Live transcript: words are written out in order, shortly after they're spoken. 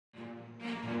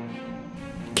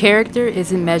Character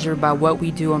isn't measured by what we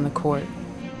do on the court.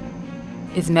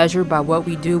 It's measured by what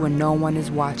we do when no one is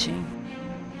watching.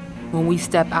 When we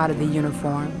step out of the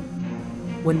uniform.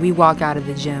 When we walk out of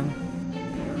the gym.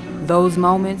 Those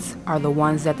moments are the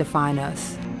ones that define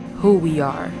us, who we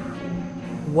are,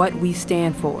 what we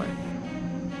stand for.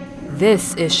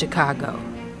 This is Chicago,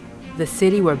 the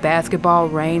city where basketball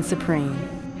reigns supreme.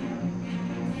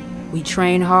 We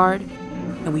train hard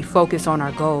and we focus on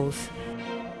our goals.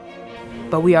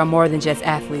 But we are more than just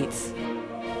athletes.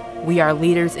 We are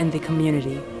leaders in the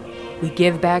community. We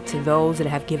give back to those that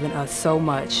have given us so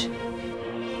much.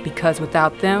 Because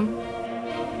without them,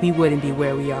 we wouldn't be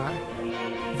where we are.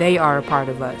 They are a part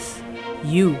of us.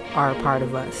 You are a part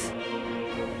of us.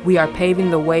 We are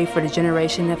paving the way for the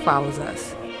generation that follows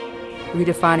us,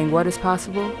 redefining what is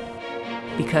possible,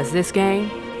 because this game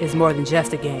is more than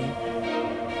just a game.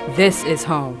 This is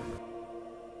home.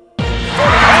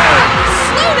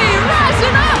 Snooty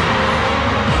rising up!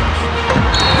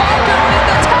 Parker with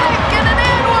the tank and an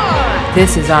and one!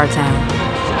 This is our town.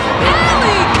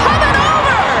 Allie coming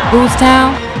over! Whose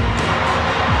town?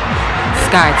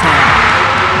 SkyTown.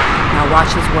 Now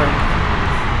watch us work.